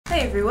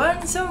Hey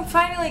everyone, so I'm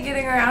finally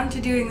getting around to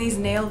doing these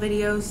nail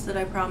videos that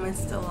I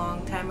promised a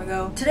long time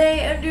ago.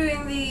 Today I'm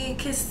doing the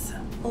Kiss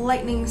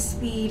Lightning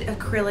Speed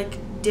Acrylic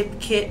Dip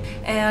Kit,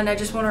 and I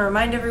just want to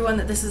remind everyone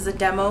that this is a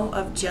demo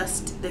of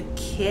just the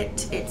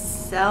kit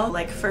itself,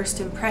 like first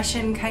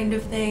impression kind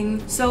of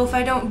thing. So if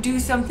I don't do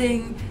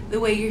something the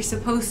way you're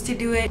supposed to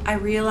do it, I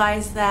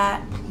realize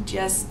that.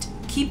 Just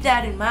keep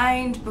that in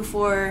mind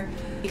before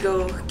you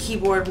go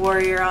keyboard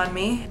warrior on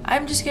me.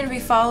 I'm just going to be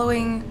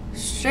following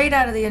straight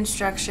out of the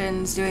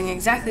instructions, doing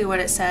exactly what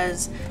it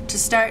says. To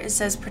start, it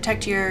says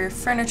protect your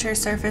furniture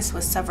surface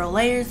with several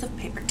layers of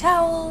paper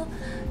towel.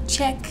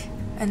 Check.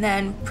 And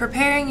then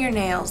preparing your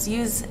nails.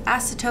 Use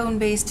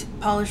acetone-based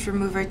polish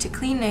remover to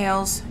clean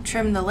nails.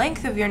 Trim the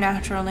length of your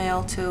natural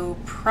nail to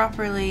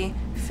properly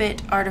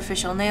fit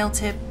artificial nail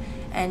tip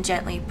and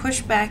gently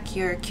push back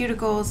your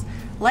cuticles.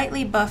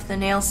 Lightly buff the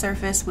nail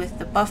surface with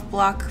the buff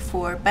block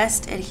for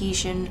best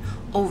adhesion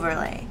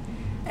overlay.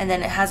 And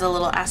then it has a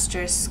little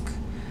asterisk.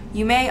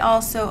 You may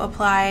also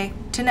apply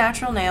to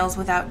natural nails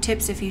without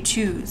tips if you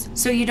choose.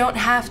 So you don't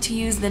have to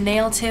use the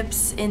nail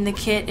tips in the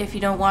kit if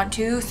you don't want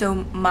to. So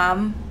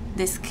Mom,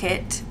 this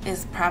kit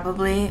is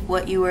probably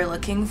what you were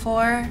looking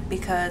for,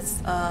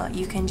 because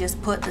you can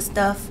just put the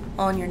stuff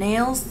on your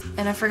nails.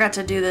 And I forgot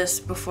to do this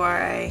before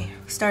I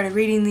started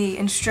reading the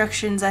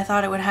instructions. I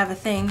thought it would have a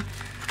thing.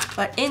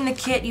 But in the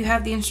kit you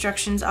have the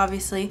instructions,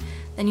 obviously.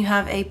 Then you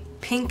have a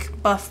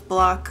pink buff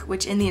block,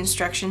 which in the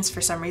instructions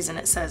for some reason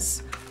it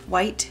says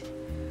white.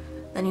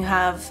 Then you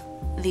have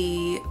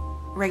the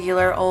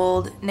regular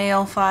old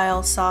nail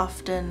file,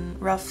 soft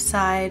and rough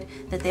side,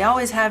 that they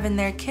always have in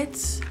their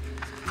kits.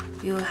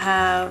 You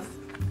have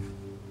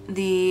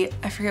the,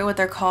 I forget what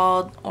they're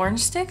called, orange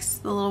sticks?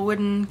 The little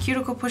wooden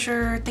cuticle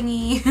pusher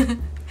thingy.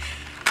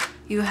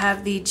 You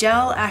have the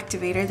gel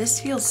activator.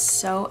 This feels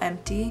so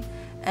empty.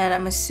 And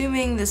I'm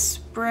assuming the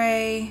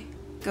spray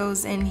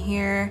goes in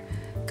here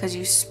because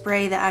you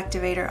spray the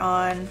activator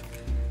on.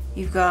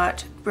 You've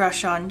got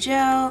brush on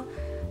gel,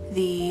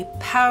 the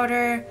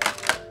powder,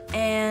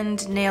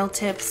 and nail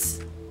tips.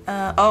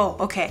 Oh,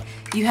 okay.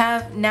 You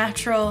have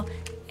natural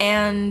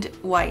and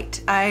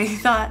white. I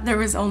thought there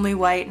was only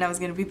white and I was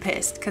gonna be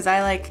pissed because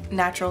I like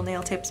natural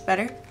nail tips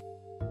better.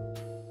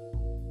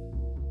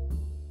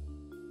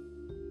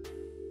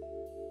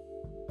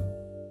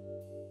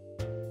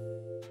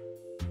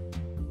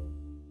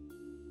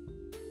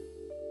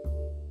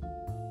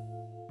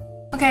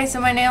 Okay,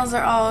 so my nails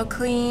are all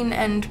clean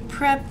and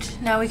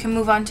prepped. Now we can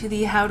move on to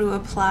the how to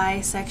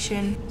apply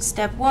section.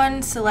 Step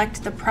 1,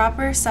 select the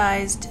proper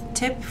sized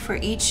tip for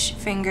each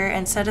finger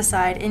and set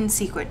aside in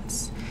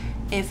sequence.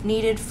 If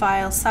needed,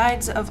 file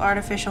sides of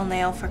artificial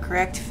nail for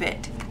correct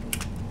fit.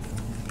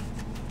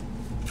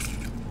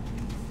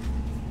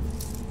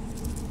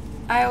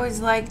 I always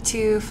like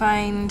to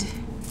find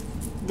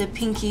the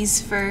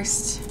pinkies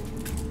first.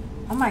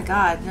 Oh my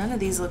god, none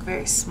of these look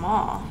very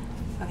small.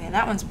 Okay,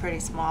 that one's pretty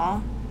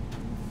small.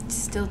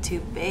 Still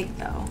too big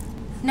though.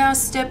 Now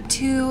step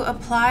 2,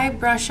 apply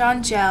brush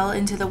on gel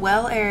into the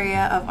well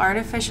area of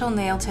artificial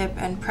nail tip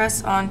and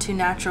press onto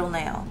natural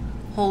nail.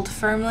 Hold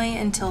firmly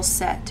until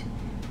set.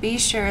 Be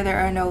sure there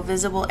are no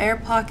visible air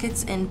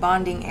pockets in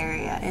bonding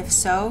area. If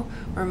so,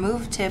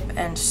 remove tip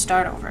and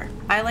start over.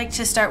 I like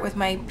to start with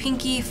my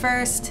pinky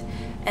first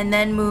and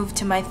then move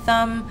to my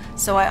thumb,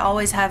 so I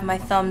always have my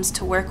thumbs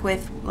to work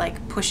with,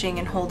 like pushing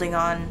and holding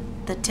on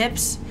the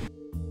tips.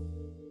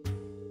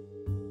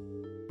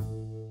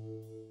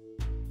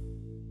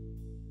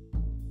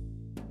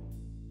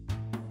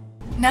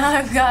 Now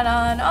I've got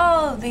on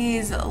all of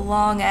these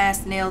long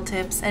ass nail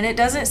tips, and it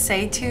doesn't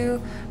say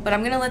to, but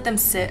I'm gonna let them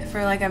sit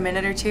for like a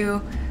minute or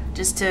two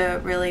just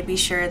to really be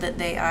sure that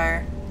they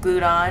are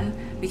glued on,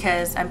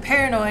 because I'm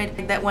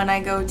paranoid that when I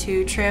go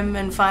to trim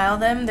and file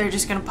them, they're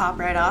just gonna pop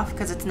right off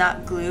because it's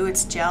not glue,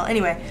 it's gel.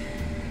 Anyway,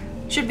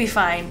 should be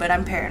fine, but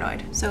I'm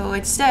paranoid. So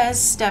it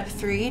says step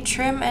 3,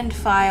 trim and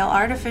file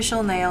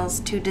artificial nails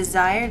to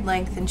desired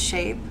length and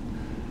shape.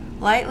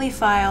 Lightly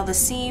file the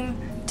seam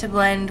to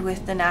blend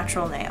with the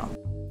natural nail.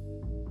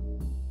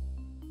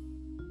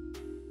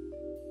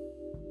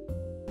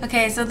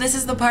 Okay, so this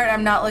is the part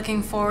I'm not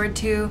looking forward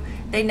to.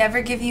 They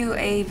never give you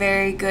a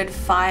very good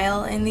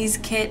file in these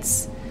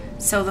kits,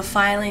 so the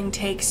filing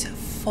takes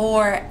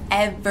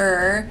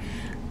forever.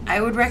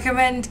 I would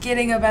recommend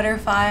getting a better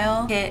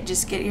file.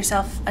 Just get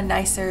yourself a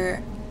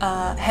nicer,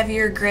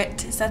 heavier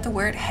grit, is that the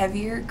word?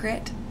 Heavier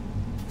grit?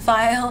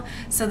 File,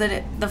 so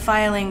that the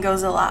filing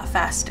goes a lot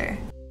faster.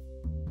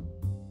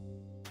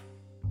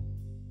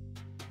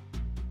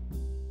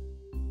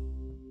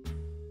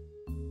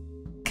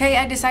 Okay,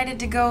 I decided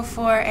to go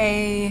for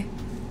a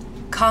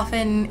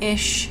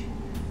coffin-ish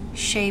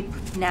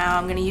shape now.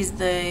 I'm gonna use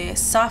the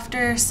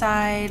softer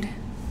side.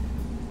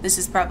 This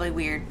is probably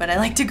weird, but I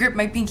like to grip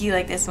my pinky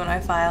like this when I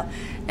file.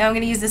 Now I'm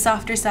gonna use the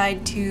softer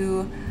side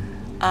to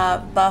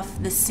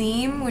buff the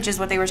seam, which is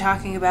what they were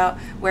talking about,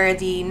 where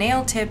the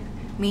nail tip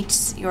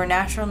meets your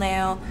natural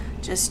nail.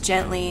 Just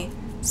gently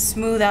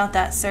smooth out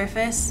that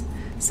surface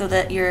so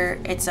that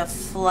it's a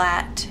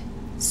flat,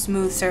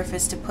 smooth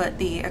surface to put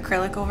the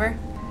acrylic over.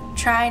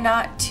 Try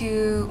not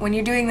to, when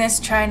you're doing this,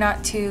 try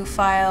not to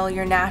file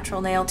your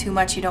natural nail too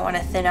much. You don't want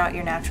to thin out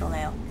your natural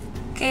nail.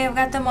 Okay, I've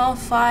got them all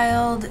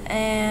filed,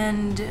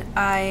 and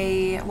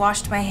I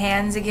washed my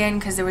hands again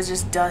because there was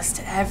just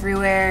dust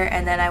everywhere,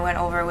 and then I went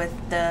over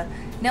with the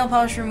nail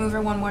polish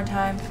remover one more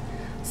time.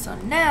 So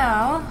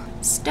now,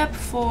 step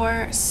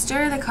 4,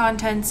 stir the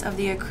contents of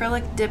the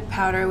acrylic dip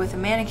powder with a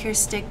manicure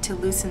stick to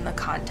loosen the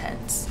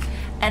contents.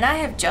 And I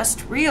have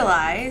just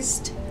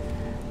realized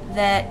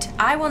that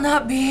I will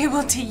not be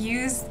able to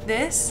use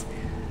this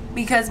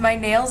because my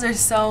nails are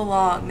so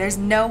long. There's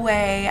no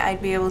way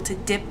I'd be able to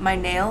dip my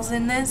nails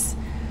in this.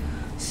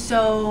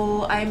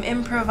 So I'm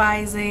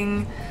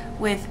improvising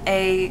with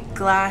a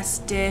glass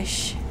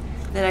dish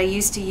that I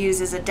used to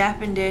use as a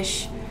dapping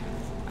dish.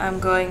 I'm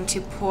going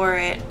to pour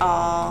it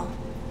all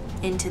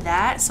into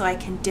that so I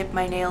can dip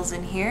my nails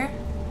in here.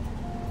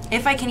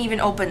 If I can even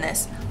open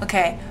this.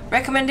 Okay,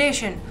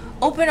 recommendation,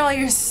 open all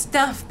your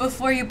stuff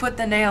before you put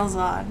the nails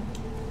on.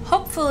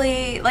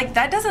 Hopefully, like,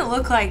 that doesn't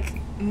look like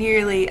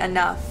nearly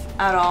enough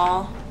at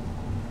all,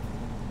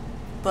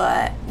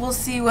 but we'll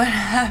see what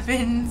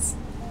happens.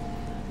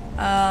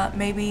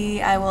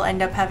 Maybe I will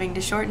end up having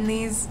to shorten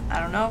these, I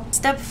don't know.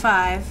 Step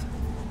 5,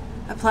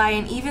 apply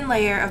an even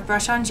layer of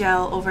brush-on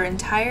gel over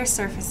entire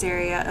surface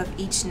area of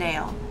each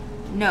nail.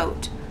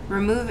 Note,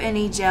 remove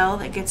any gel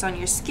that gets on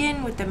your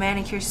skin with the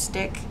manicure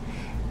stick,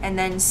 and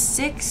then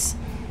 6,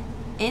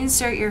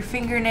 insert your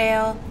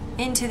fingernail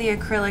into the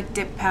acrylic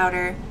dip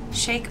powder,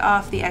 shake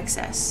off the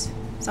excess.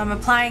 So I'm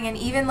applying an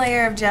even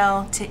layer of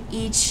gel to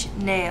each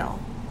nail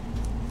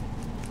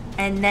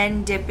and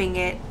then dipping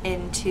it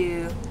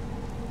into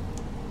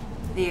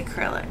the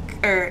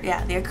acrylic,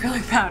 the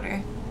acrylic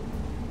powder.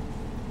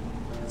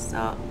 So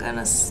I'm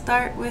gonna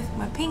start with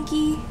my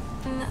pinky.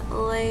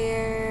 One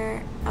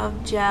layer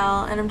of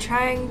gel, and I'm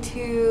trying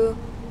to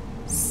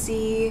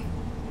see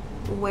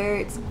where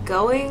it's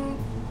going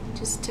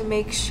just to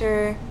make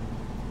sure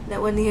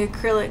that when the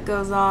acrylic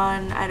goes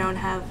on, I don't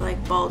have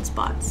like bald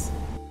spots.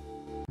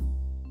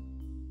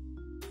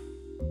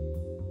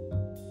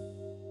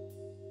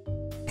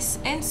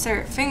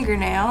 Insert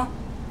fingernail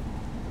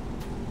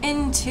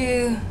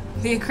into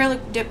the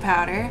acrylic dip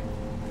powder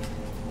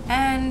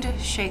and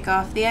shake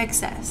off the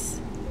excess.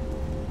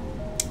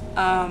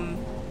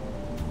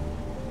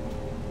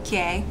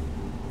 Okay.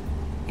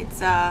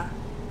 It's all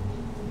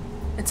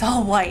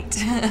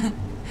white.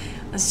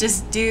 Let's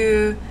just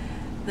do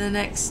the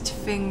next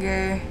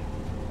finger.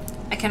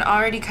 I can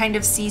already kind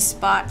of see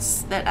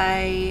spots that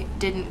I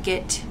didn't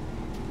get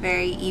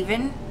very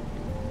even,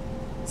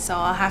 so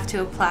I'll have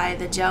to apply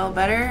the gel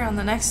better on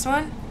the next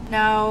one.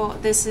 Now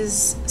this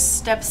is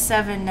step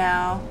 7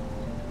 now.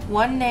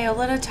 One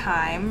nail at a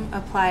time,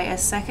 apply a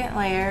second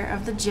layer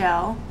of the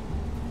gel,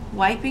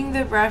 wiping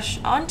the brush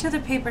onto the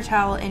paper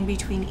towel in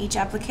between each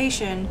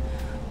application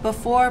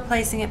before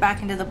placing it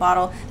back into the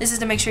bottle. This is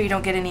to make sure you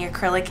don't get any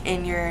acrylic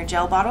in your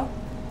gel bottle.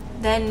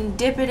 Then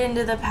dip it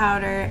into the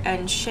powder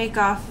and shake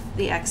off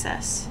the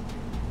excess.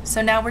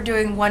 So now we're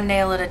doing one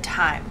nail at a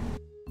time.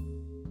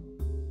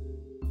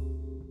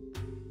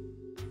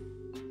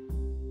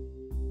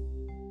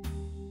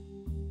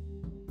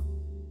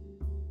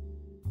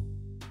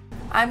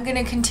 I'm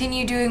gonna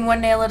continue doing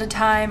one nail at a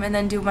time and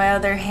then do my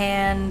other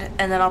hand,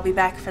 and then I'll be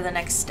back for the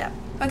next step.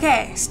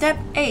 Okay, step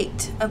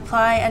 8.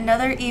 Apply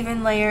another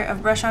even layer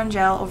of brush-on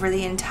gel over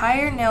the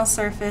entire nail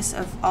surface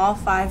of all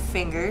 5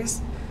 fingers,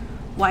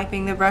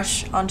 wiping the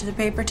brush onto the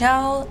paper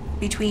towel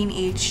between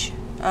each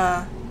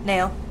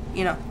nail,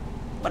 you know,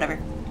 whatever.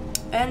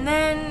 And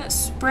then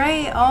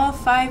spray all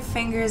 5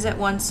 fingers at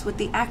once with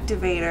the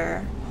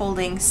activator,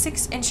 holding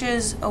 6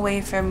 inches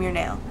away from your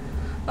nail.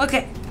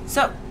 Okay,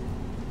 so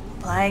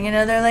applying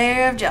another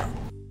layer of gel.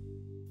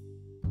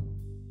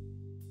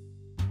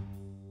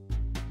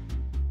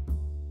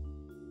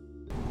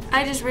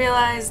 I just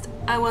realized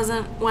I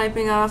wasn't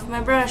wiping off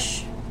my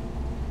brush.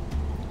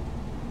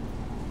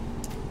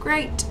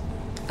 Great.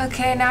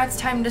 Okay, now it's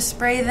time to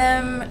spray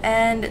them,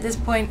 and at this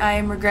point I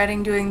am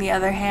regretting doing the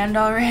other hand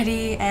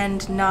already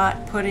and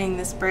not putting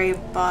the spray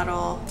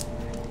bottle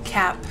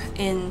cap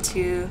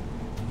into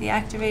the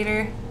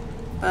activator,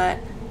 but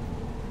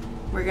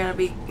we're gonna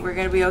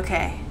be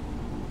okay.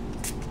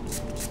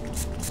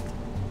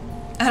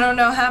 I don't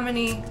know how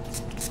many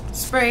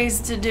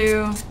sprays to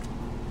do,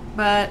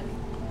 but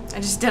I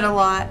just did a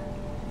lot.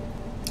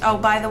 Oh,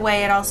 by the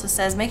way, it also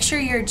says make sure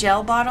your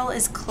gel bottle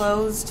is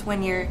closed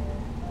when you're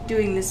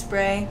doing the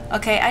spray.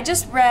 Okay, I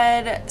just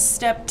read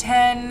step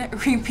 10,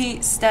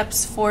 repeat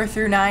steps 4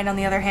 through 9 on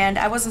the other hand.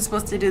 I wasn't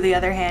supposed to do the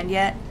other hand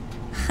yet.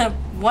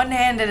 One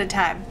hand at a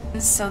time.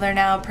 So they're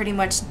now pretty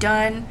much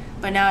done,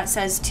 but now it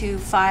says to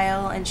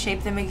file and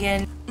shape them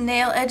again.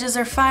 Nail edges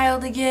are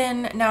filed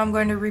again. Now I'm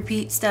going to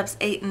repeat steps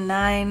 8 and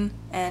 9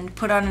 and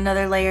put on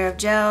another layer of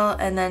gel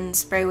and then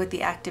spray with the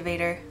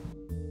activator.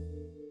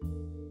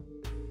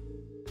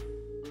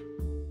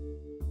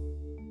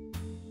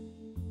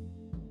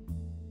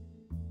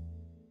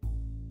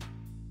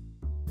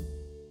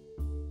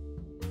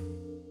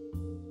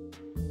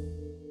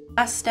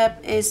 Last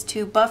step is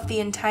to buff the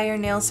entire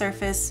nail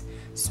surface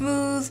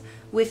smooth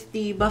with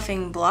the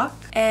buffing block.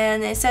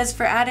 And it says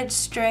for added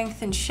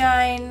strength and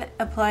shine,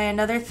 apply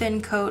another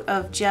thin coat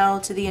of gel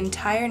to the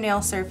entire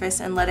nail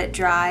surface and let it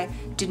dry.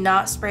 Do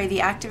not spray the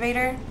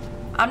activator.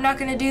 I'm not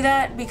gonna do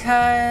that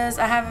because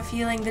I have a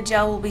feeling the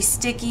gel will be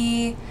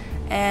sticky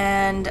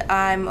and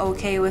I'm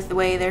okay with the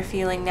way they're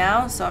feeling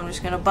now, so I'm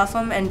just gonna buff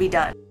them and be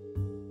done.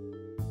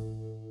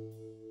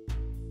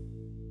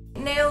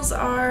 Nails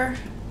are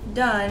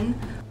done.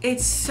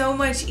 It's so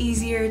much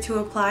easier to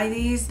apply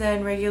these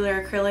than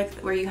regular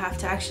acrylic where you have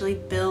to actually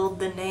build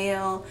the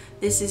nail.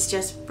 This is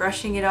just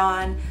brushing it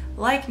on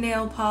like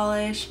nail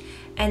polish,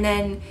 and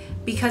then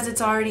because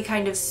it's already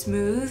kind of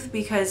smooth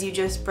because you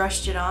just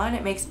brushed it on,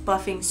 it makes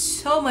buffing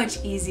so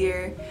much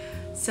easier.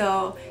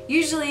 So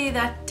usually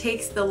that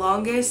takes the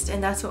longest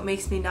and that's what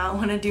makes me not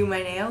want to do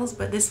my nails,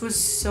 but this was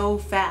so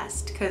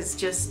fast because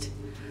just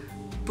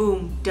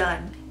boom,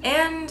 done.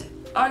 And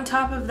on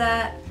top of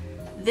that,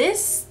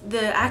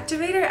 the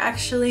activator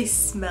actually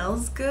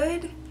smells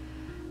good.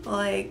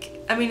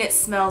 Like, I mean, it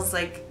smells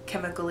like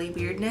chemically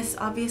weirdness,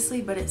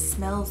 obviously, but it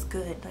smells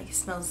good. Like, it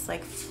smells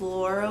like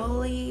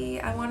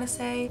florally, I want to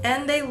say.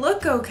 And they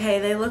look okay.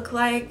 They look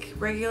like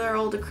regular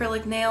old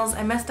acrylic nails.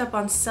 I messed up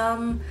on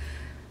some.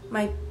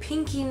 My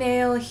pinky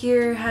nail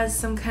here has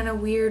some kind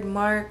of weird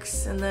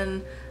marks, and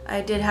then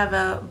I did have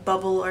a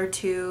bubble or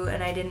two,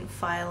 and I didn't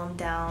file them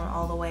down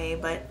all the way,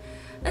 but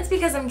that's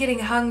because I'm getting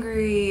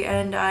hungry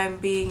and I'm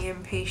being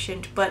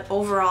impatient, but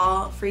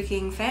overall,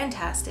 freaking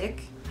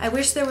fantastic. I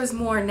wish there was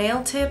more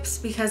nail tips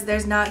because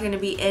there's not going to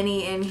be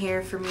any in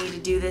here for me to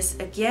do this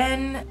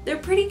again. They're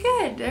pretty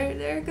good.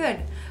 They're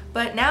good.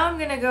 But now I'm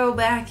going to go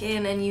back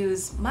in and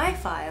use my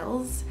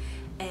files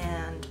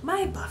and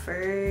my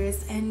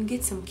buffers and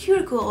get some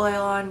cuticle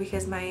oil on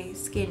because my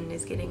skin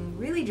is getting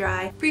really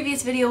dry.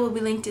 Previous video will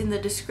be linked in the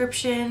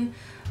description.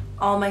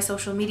 All my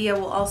social media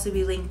will also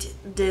be linked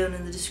down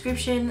in the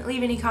description.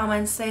 Leave any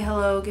comments, say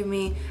hello, give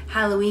me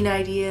Halloween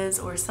ideas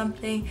or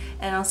something,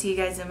 and I'll see you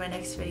guys in my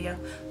next video.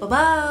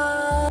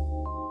 Bye-bye!